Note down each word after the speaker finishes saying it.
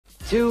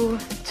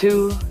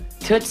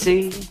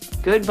Tootsie,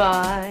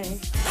 goodbye.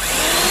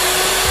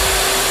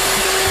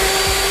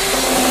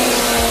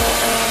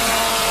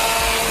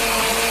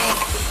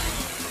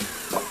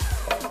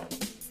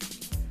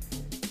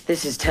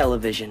 This is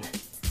television.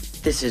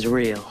 This is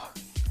real.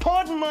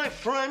 Pardon my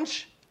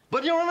French,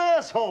 but you're an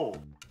asshole.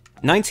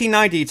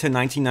 1990 to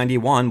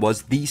 1991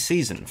 was the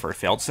season for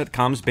failed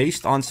sitcoms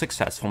based on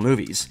successful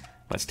movies.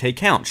 Let's take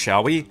count,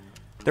 shall we?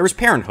 There was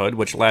Parenthood,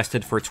 which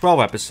lasted for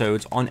 12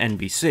 episodes on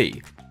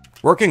NBC.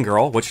 Working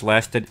Girl, which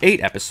lasted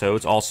 8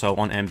 episodes also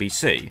on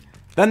NBC.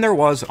 Then there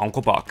was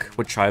Uncle Buck,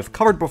 which I've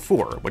covered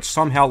before, which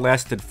somehow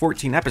lasted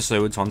 14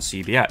 episodes on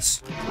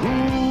CBS.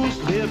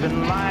 Who's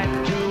living life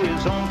to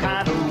his own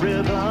kind of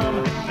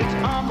rhythm? It's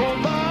Uncle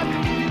Buck.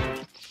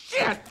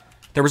 Shit!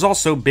 There was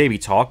also Baby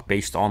Talk,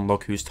 based on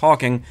Look Who's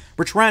Talking,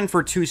 which ran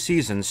for 2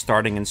 seasons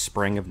starting in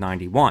spring of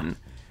 '91.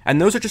 And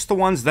those are just the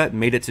ones that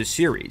made it to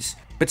series.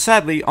 But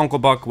sadly, Uncle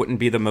Buck wouldn't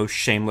be the most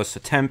shameless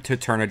attempt to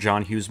turn a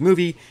John Hughes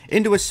movie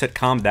into a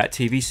sitcom that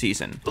TV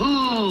season.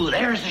 Ooh,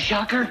 there's the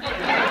shocker.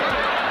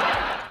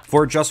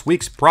 For just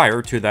weeks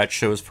prior to that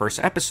show's first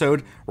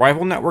episode,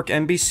 rival network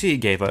NBC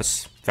gave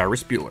us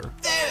Ferris Bueller.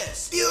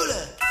 Ferris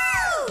Bueller!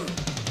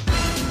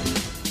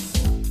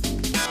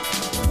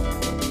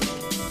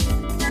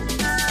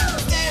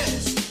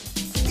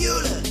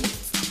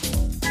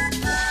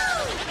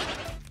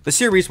 The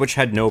series, which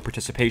had no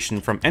participation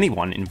from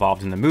anyone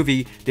involved in the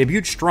movie,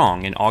 debuted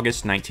strong in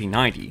August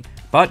 1990,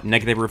 but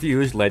negative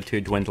reviews led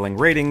to dwindling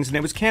ratings and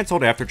it was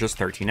cancelled after just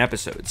 13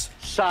 episodes.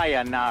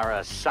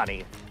 Sayonara,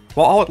 Sonny.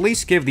 While I'll at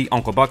least give the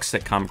Uncle Buck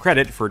sitcom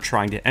credit for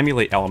trying to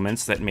emulate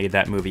elements that made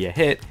that movie a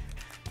hit,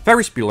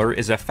 Ferris Bueller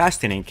is a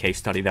fascinating case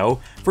study though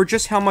for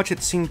just how much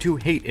it seemed to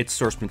hate its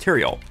source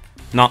material.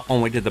 Not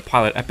only did the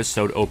pilot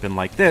episode open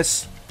like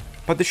this,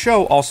 but the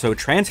show also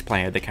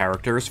transplanted the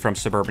characters from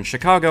suburban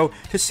Chicago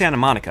to Santa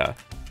Monica,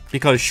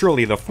 because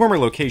surely the former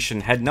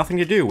location had nothing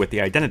to do with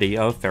the identity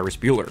of Ferris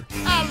Bueller.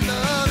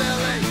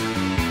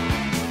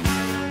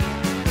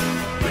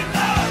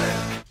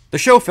 The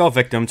show fell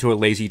victim to a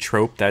lazy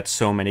trope that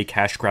so many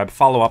cash grab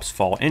follow-ups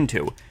fall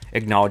into,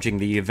 acknowledging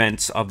the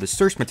events of the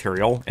source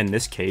material, in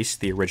this case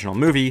the original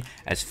movie,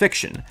 as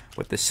fiction,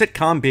 with the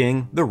sitcom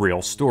being the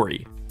real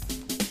story.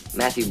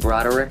 Matthew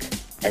Broderick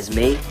as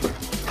me?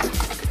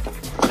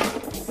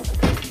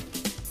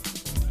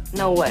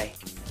 No way.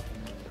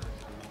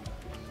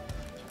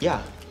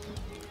 Yeah,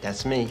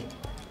 that's me.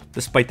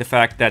 Despite the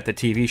fact that the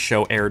TV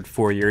show aired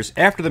 4 years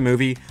after the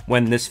movie,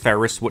 when this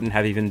Ferris wouldn't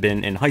have even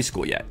been in high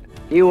school yet.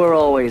 You were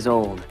always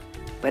old,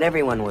 but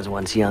everyone was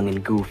once young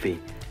and goofy.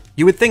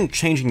 You would think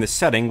changing the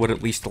setting would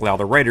at least allow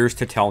the writers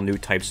to tell new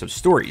types of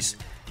stories,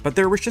 but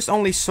there was just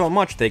only so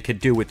much they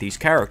could do with these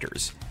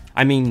characters.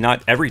 I mean,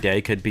 not every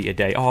day could be a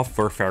day off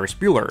for Ferris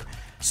Bueller,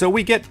 so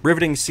we get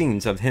riveting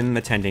scenes of him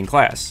attending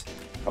class.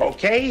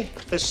 Okay,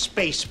 the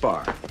space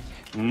bar.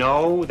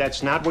 No,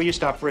 that's not where you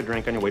stop for a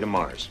drink on your way to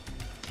Mars.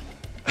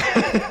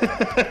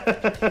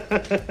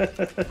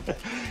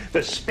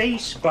 The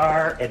space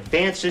bar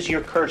advances your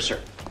cursor.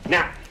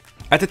 Now,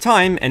 at the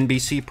time,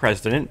 NBC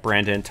president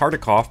Brandon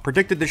Tartikoff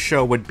predicted the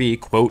show would be,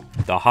 quote,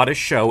 the hottest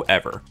show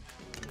ever.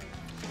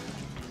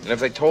 And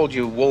if they told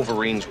you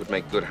Wolverines would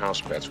make good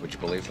house pets, would you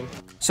believe them?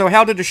 So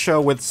how did a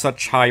show with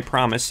such high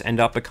promise end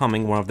up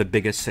becoming one of the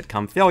biggest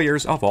sitcom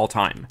failures of all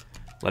time?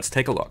 Let's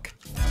take a look.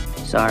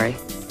 Sorry.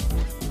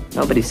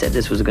 Nobody said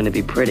this was going to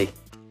be pretty.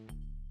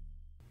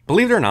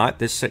 Believe it or not,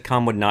 this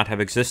sitcom would not have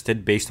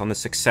existed based on the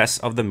success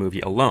of the movie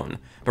alone,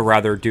 but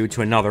rather due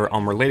to another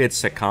unrelated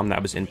sitcom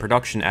that was in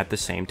production at the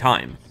same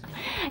time.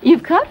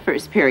 You've cut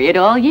first period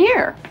all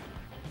year.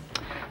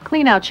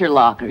 Clean out your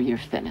locker, you're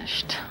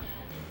finished.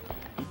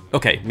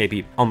 Okay,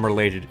 maybe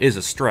unrelated is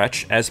a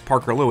stretch, as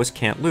Parker Lewis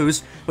Can't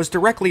Lose was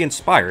directly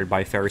inspired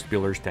by Ferris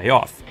Bueller's Day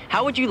Off.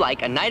 How would you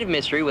like a night of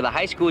mystery with a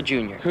high school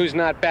junior? Who's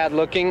not bad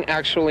looking,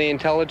 actually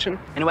intelligent?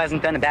 And who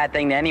hasn't done a bad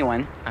thing to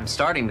anyone? I'm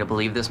starting to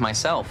believe this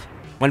myself.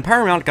 When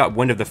Paramount got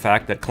wind of the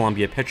fact that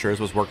Columbia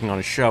Pictures was working on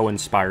a show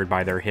inspired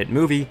by their hit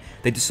movie,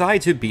 they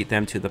decided to beat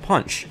them to the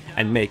punch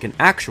and make an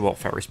actual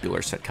Ferris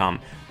Bueller sitcom,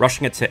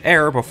 rushing it to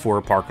air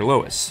before Parker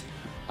Lewis.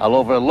 I'll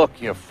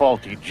overlook your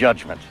faulty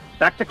judgment.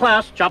 Back to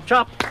class, chop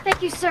chop.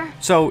 Thank you, sir.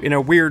 So, in a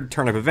weird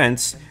turn of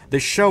events, the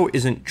show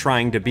isn't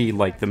trying to be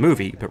like the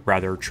movie, but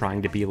rather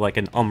trying to be like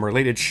an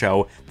unrelated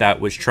show that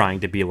was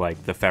trying to be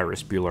like the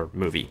Ferris Bueller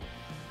movie.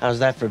 How's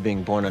that for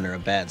being born under a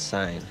bad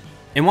sign?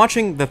 In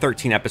watching the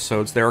 13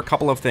 episodes, there are a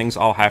couple of things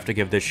I'll have to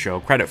give this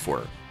show credit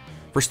for.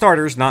 For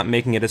starters, not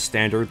making it a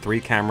standard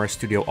 3-camera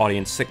studio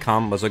audience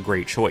sitcom was a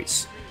great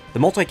choice. The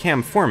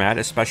multicam format,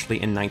 especially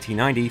in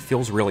 1990,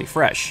 feels really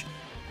fresh.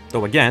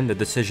 Though again, the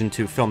decision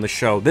to film the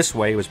show this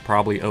way was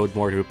probably owed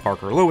more to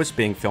Parker Lewis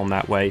being filmed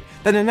that way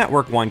than the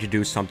network wanting to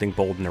do something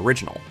bold and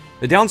original.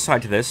 The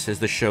downside to this is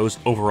the show's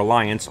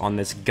over-reliance on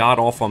this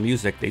god-awful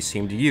music they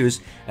seem to use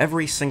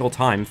every single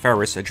time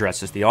Ferris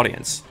addresses the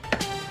audience.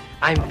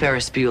 I'm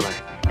Ferris Bueller,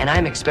 and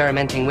I'm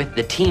experimenting with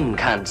the team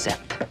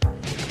concept.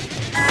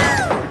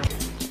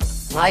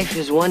 Life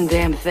is one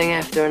damn thing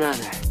after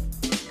another.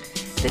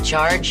 The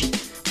charge?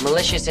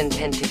 Malicious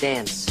intent to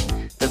dance.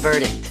 The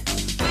verdict.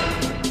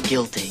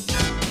 Guilty.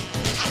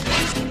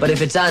 But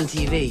if it's on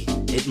TV,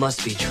 it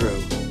must be true.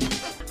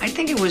 I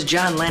think it was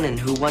John Lennon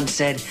who once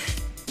said,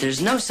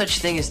 "There's no such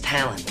thing as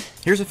talent."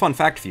 Here's a fun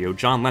fact for you.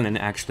 John Lennon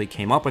actually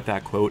came up with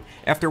that quote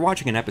after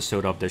watching an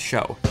episode of this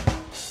show.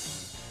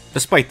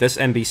 Despite this,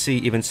 NBC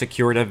even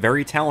secured a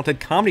very talented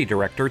comedy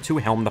director to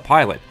helm the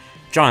pilot,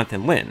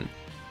 Jonathan Lynn,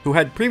 who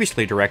had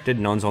previously directed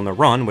Nuns on the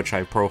Run, which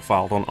I've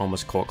profiled on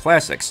Almost Cult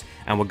Classics,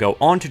 and would go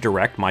on to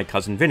direct My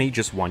Cousin Vinny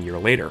just 1 year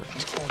later.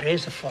 Oh,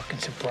 there's a fucking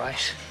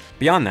surprise.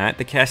 Beyond that,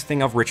 the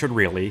casting of Richard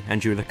Reilly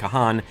and Judith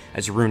Kahan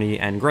as Rooney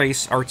and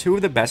Grace are two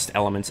of the best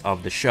elements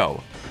of the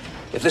show.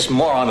 If this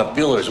moron of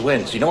Bueller's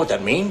wins, you know what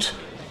that means?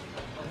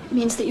 It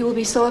means that you will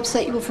be so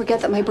upset you will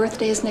forget that my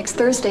birthday is next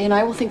Thursday, and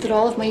I will think that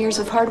all of my years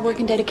of hard work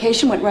and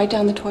dedication went right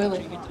down the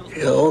toilet.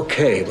 Yeah,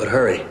 okay, but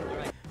hurry.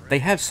 They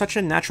have such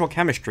a natural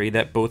chemistry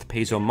that both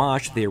pays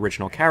homage to the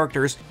original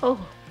characters. Oh,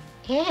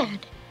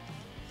 Dad,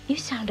 you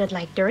sounded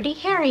like Dirty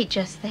Harry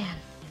just then.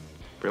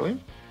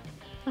 Really?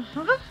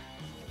 Uh-huh.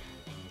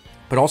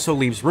 But also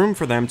leaves room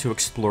for them to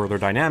explore their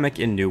dynamic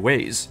in new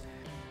ways.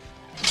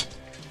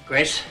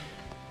 Grace,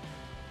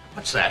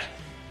 what's that?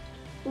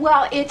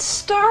 Well, it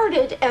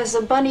started as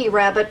a bunny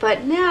rabbit,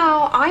 but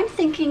now I'm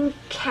thinking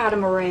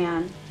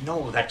catamaran.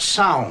 No, that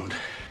sound.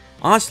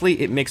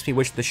 Honestly, it makes me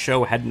wish the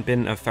show hadn't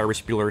been a Ferris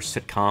Bueller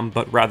sitcom,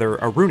 but rather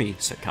a Rooney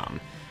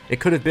sitcom. It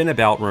could have been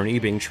about Rooney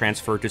being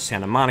transferred to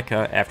Santa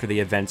Monica after the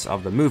events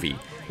of the movie,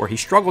 where he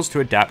struggles to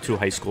adapt to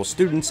high school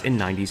students in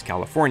 90s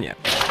California.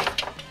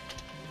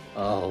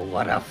 Oh,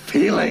 what a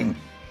feeling.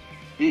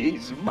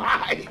 He's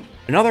mine.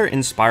 Another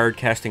inspired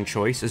casting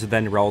choice is the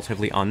then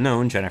relatively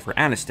unknown Jennifer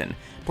Aniston,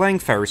 playing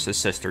Ferris's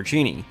sister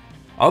Jeannie.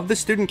 Of the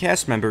student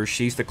cast members,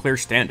 she's the clear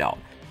standout,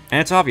 and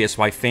it's obvious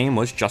why fame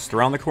was just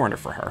around the corner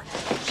for her.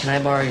 Can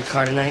I borrow your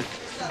car tonight?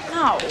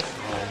 No.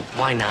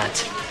 Why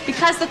not?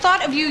 Because the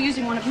thought of you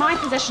using one of my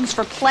possessions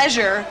for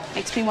pleasure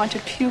makes me want to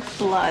puke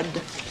blood.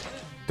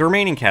 The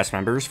remaining cast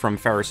members, from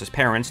Ferris's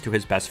parents to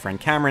his best friend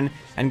Cameron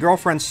and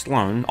girlfriend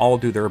Sloane, all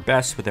do their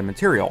best with the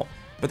material,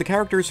 but the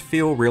characters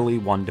feel really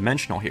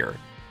one-dimensional here.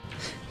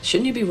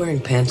 Shouldn't you be wearing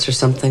pants or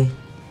something?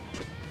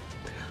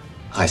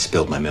 I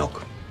spilled my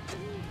milk.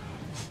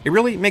 It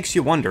really makes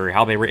you wonder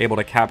how they were able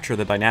to capture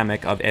the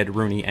dynamic of Ed,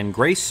 Rooney, and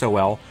Grace so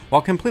well,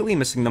 while completely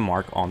missing the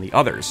mark on the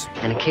others.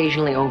 And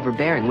occasionally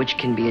overbearing, which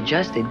can be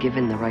adjusted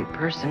given the right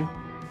person.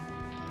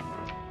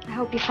 I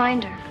hope you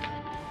find her.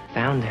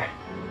 Found her.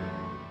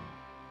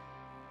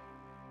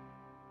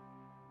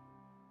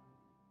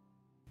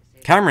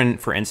 Cameron,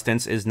 for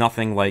instance, is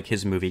nothing like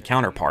his movie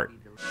counterpart.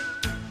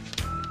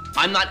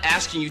 I'm not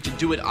asking you to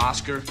do it,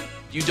 Oscar.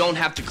 You don't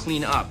have to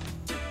clean up.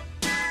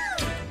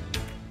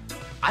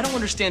 I don't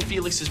understand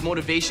Felix's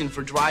motivation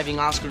for driving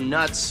Oscar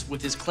nuts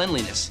with his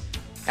cleanliness.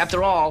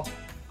 After all,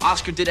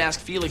 Oscar did ask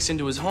Felix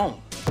into his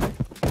home.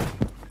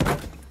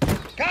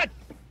 God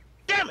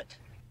damn it!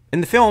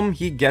 In the film,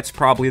 he gets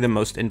probably the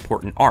most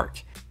important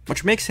arc,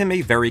 which makes him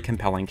a very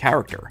compelling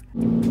character.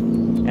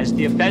 As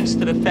the events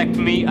that affect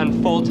me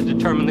unfold to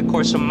determine the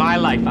course of my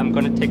life, I'm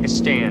going to take a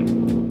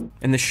stand.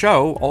 In the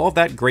show, all of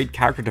that great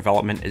character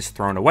development is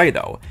thrown away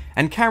though,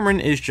 and Cameron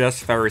is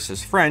just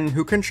Ferris's friend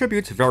who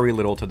contributes very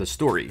little to the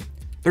story.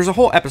 There's a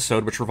whole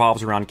episode which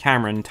revolves around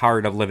Cameron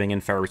tired of living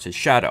in Ferris's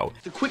shadow.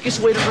 The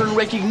quickest way to earn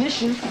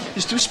recognition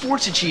is through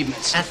sports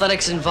achievements.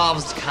 Athletics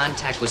involves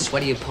contact with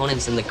sweaty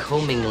opponents and the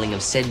commingling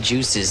of said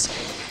juices.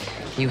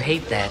 You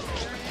hate that.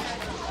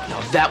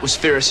 Now that was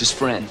Ferris's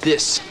friend.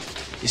 This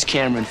is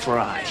Cameron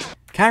Fry.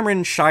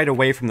 Cameron shied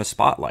away from the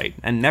spotlight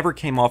and never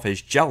came off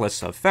as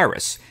jealous of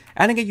Ferris,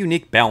 adding a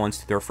unique balance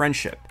to their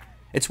friendship.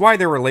 It's why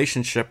their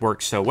relationship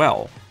worked so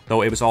well,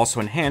 though it was also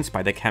enhanced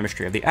by the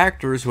chemistry of the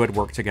actors who had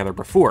worked together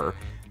before,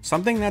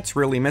 something that's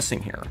really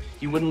missing here.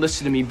 You wouldn't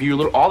listen to me,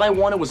 Bueller. All I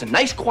wanted was a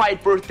nice,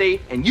 quiet birthday,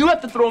 and you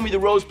have to throw me the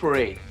Rose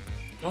Parade.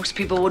 Most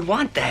people would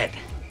want that.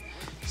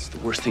 It's the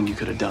worst thing you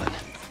could have done.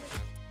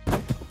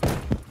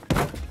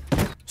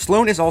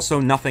 Sloane is also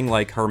nothing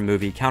like her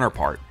movie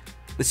counterpart.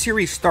 The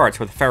series starts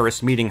with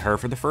Ferris meeting her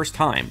for the first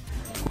time.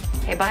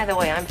 Hey, by the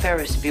way, I'm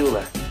Ferris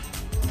Bueller.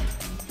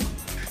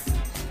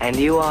 And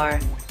you are?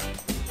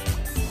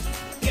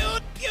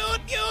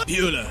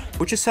 Bueller.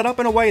 Which is set up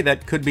in a way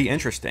that could be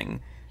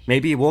interesting.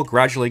 Maybe we'll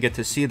gradually get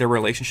to see their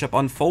relationship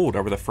unfold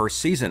over the first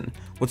season,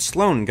 with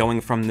Sloane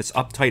going from this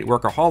uptight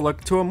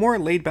workaholic to a more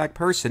laid-back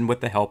person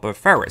with the help of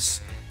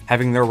Ferris,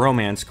 having their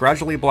romance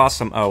gradually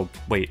blossom. Oh,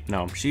 wait,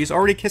 no, she's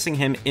already kissing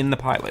him in the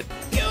pilot.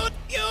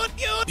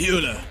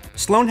 Bueller.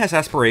 Sloane has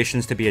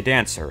aspirations to be a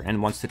dancer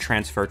and wants to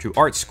transfer to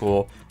art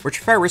school, which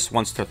Ferris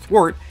wants to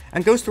thwart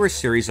and goes through a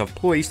series of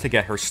ploys to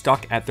get her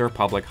stuck at their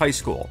public high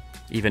school,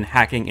 even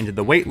hacking into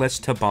the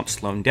waitlist to bump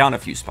Sloane down a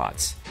few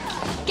spots.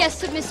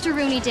 Guess what Mr.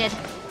 Rooney did?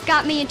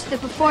 Got me into the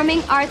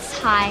Performing Arts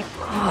High.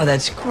 Oh,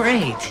 that's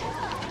great.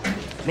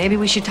 Maybe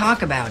we should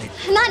talk about it.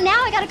 Not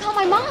now, I gotta call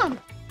my mom.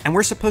 And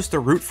we're supposed to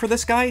root for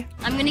this guy?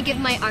 I'm gonna give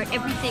my art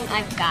everything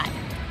I've got.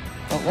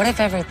 But what if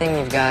everything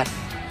you've got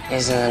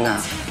isn't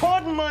enough?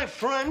 Pardon my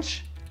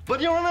French, but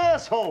you're an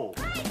asshole.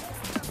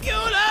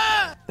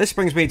 Bueller! This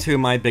brings me to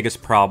my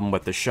biggest problem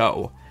with the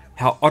show: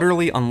 how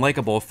utterly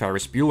unlikable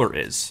Ferris Bueller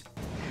is.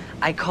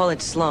 I call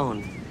it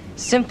Sloan.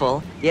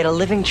 Simple, yet a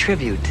living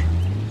tribute.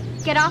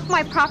 Get off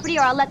my property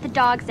or I'll let the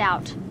dogs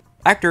out.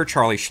 Actor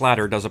Charlie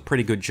Schlatter does a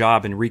pretty good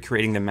job in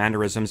recreating the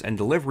mannerisms and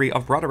delivery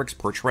of Broderick's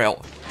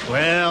portrayal.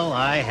 Well,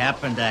 I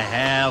happen to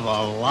have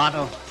a lot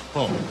of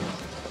pull.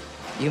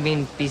 You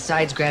mean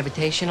besides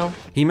gravitational?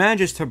 He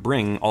manages to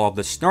bring all of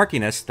the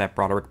snarkiness that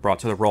Broderick brought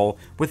to the role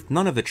with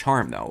none of the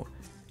charm, though.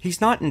 He's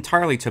not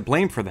entirely to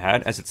blame for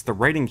that, as it's the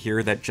writing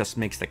here that just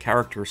makes the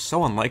character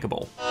so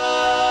unlikable.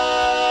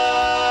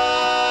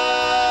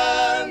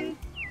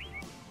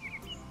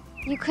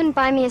 You couldn't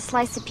buy me a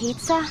slice of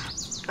pizza?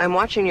 I'm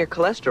watching your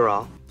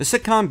cholesterol. The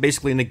sitcom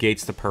basically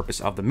negates the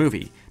purpose of the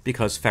movie,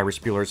 because Ferris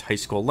Bueller's high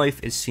school life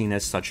is seen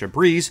as such a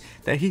breeze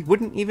that he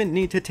wouldn't even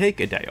need to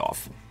take a day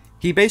off.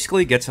 He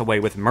basically gets away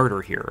with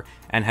murder here,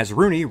 and has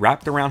Rooney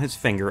wrapped around his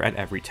finger at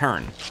every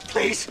turn.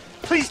 Please,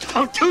 please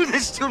don't do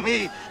this to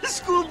me. The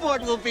school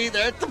board will be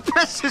there. The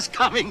press is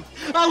coming.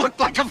 I'll look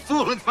like a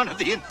fool in front of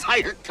the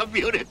entire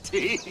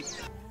community.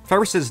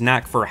 Ferris's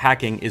knack for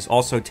hacking is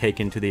also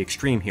taken to the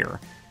extreme here.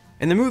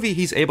 In the movie,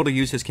 he's able to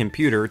use his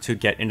computer to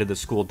get into the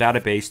school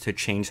database to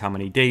change how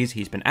many days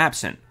he's been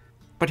absent.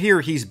 But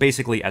here, he's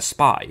basically a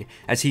spy,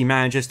 as he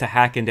manages to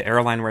hack into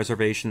airline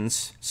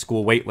reservations,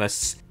 school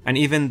waitlists, and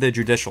even the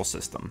judicial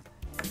system.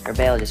 Our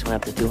bail just went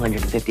up to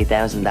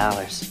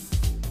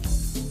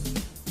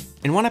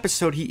 $250,000. In one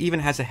episode, he even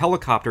has a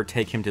helicopter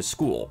take him to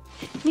school.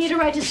 Need a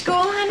ride to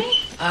school, honey?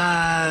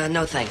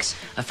 No thanks.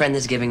 A friend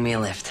is giving me a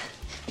lift.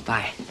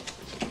 Bye.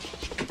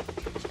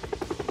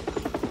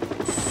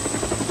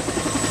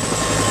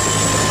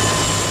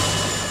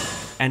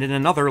 And in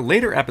another,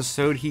 later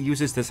episode, he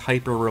uses this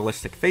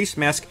hyper-realistic face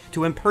mask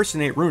to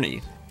impersonate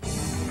Rooney.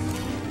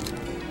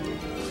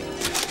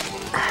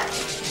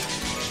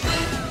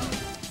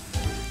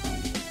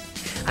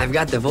 I've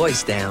got the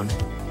voice down.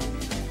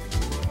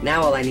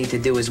 Now all I need to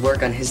do is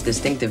work on his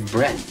distinctive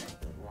breath.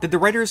 Did the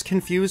writers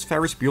confuse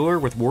Ferris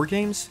Bueller with war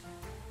games?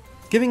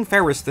 Giving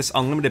Ferris this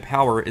unlimited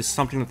power is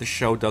something that the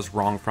show does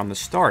wrong from the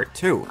start,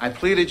 too. I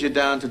pleaded you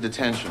down to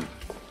detention.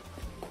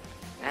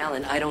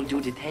 Alan, I don't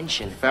do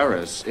detention.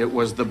 Ferris, it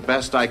was the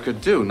best I could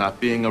do, not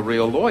being a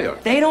real lawyer.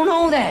 They don't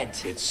know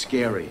that. It's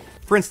scary.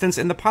 For instance,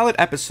 in the pilot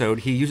episode,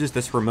 he uses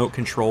this remote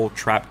control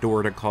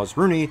trapdoor to cause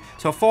Rooney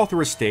to fall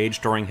through a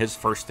stage during his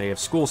first day of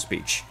school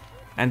speech.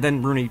 And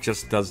then Rooney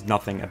just does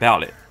nothing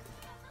about it.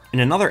 In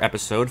another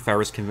episode,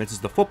 Ferris convinces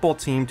the football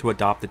team to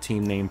adopt the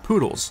team name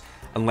Poodles,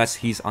 unless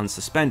he's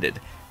unsuspended,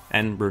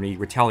 and Rooney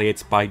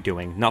retaliates by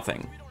doing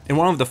nothing. In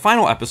one of the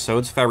final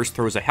episodes, Ferris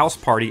throws a house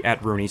party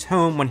at Rooney's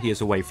home when he is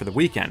away for the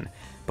weekend,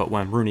 but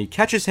when Rooney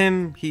catches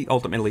him, he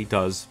ultimately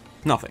does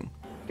nothing.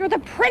 You're the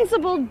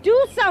principal.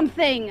 Do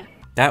something.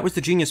 That was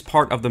the genius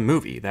part of the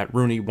movie, that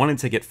Rooney wanted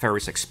to get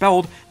Ferris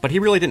expelled, but he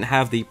really didn't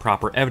have the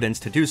proper evidence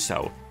to do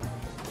so.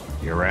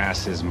 Your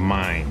ass is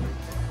mine.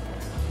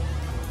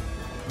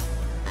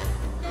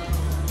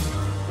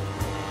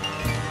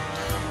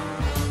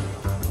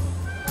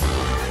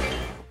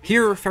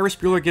 Here, Ferris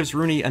Bueller gives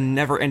Rooney a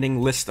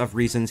never-ending list of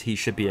reasons he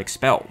should be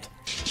expelled.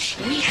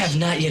 We have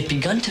not yet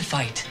begun to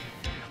fight.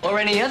 Or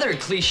any other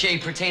cliche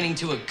pertaining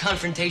to a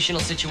confrontational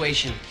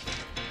situation.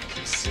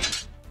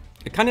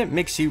 It kind of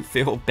makes you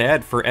feel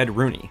bad for Ed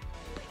Rooney.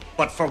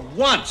 But for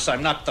once,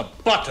 I'm not the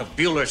butt of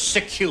Bueller's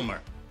sick humor.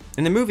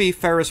 In the movie,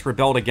 Ferris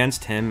rebelled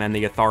against him and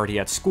the authority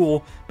at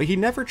school, but he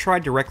never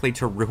tried directly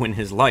to ruin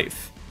his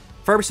life.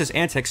 Ferris's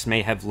antics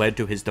may have led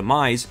to his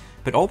demise,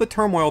 but all the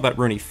turmoil that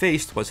Rooney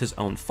faced was his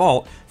own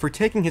fault for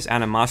taking his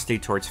animosity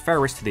towards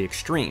Ferris to the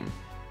extreme.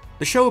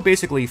 The show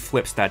basically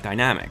flips that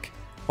dynamic.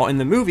 While in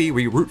the movie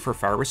we root for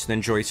Ferris and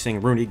enjoy seeing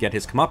Rooney get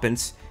his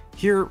comeuppance,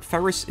 here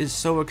Ferris is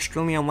so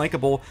extremely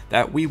unlikable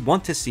that we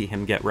want to see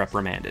him get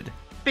reprimanded.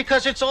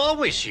 Because it's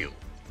always you.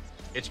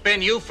 It's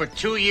been you for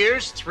 2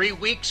 years, 3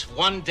 weeks,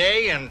 1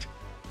 day, and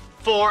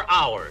 4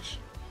 hours.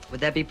 Would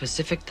that be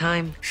Pacific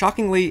time?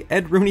 Shockingly,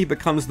 Ed Rooney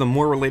becomes the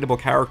more relatable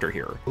character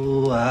here.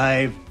 Oh,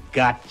 I've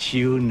got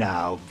you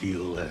now,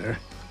 Bueller.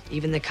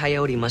 Even the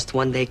coyote must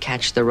one day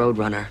catch the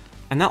roadrunner.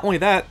 And not only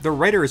that, the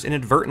writers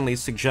inadvertently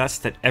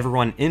suggest that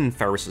everyone in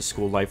Ferris's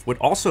school life would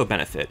also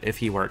benefit if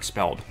he were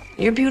expelled.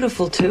 You're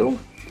beautiful too.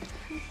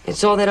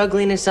 It's all that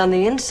ugliness on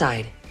the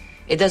inside.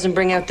 It doesn't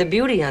bring out the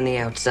beauty on the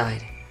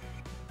outside.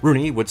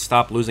 Rooney would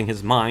stop losing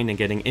his mind and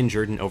getting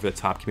injured in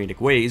over-the-top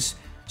comedic ways.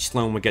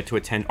 Sloan would get to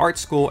attend art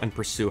school and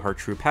pursue her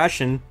true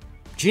passion.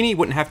 Jeannie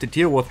wouldn't have to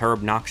deal with her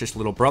obnoxious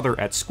little brother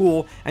at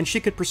school, and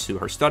she could pursue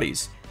her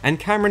studies. And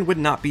Cameron would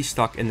not be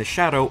stuck in the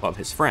shadow of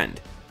his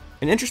friend.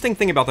 An interesting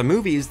thing about the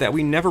movie is that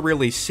we never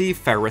really see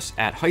Ferris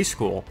at high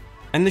school,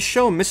 and the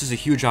show misses a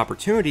huge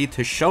opportunity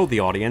to show the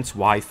audience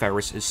why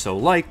Ferris is so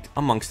liked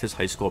amongst his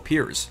high school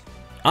peers.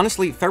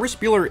 Honestly, Ferris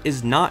Bueller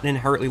is not an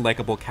inherently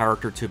likable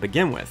character to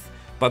begin with,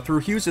 but through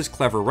Hughes'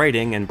 clever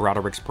writing and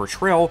Broderick's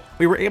portrayal,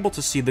 we were able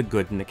to see the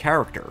good in the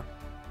character.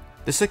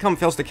 The sitcom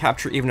fails to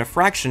capture even a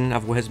fraction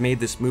of what has made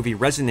this movie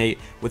resonate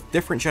with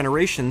different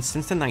generations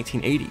since the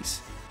 1980s.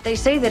 They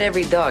say that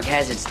every dog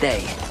has its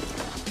day.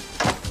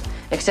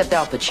 Except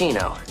Al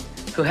Pacino,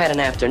 who had an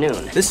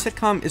afternoon. This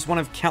sitcom is one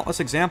of countless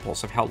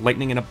examples of how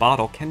lightning in a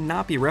bottle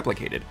cannot be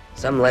replicated.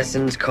 Some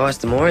lessons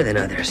cost more than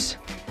others,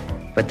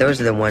 but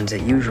those are the ones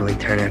that usually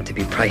turn out to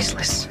be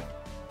priceless.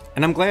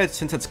 And I'm glad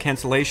since its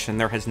cancellation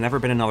there has never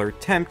been another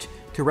attempt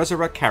to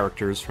resurrect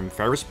characters from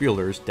Ferris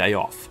Bueller's Day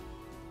Off.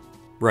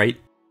 Right?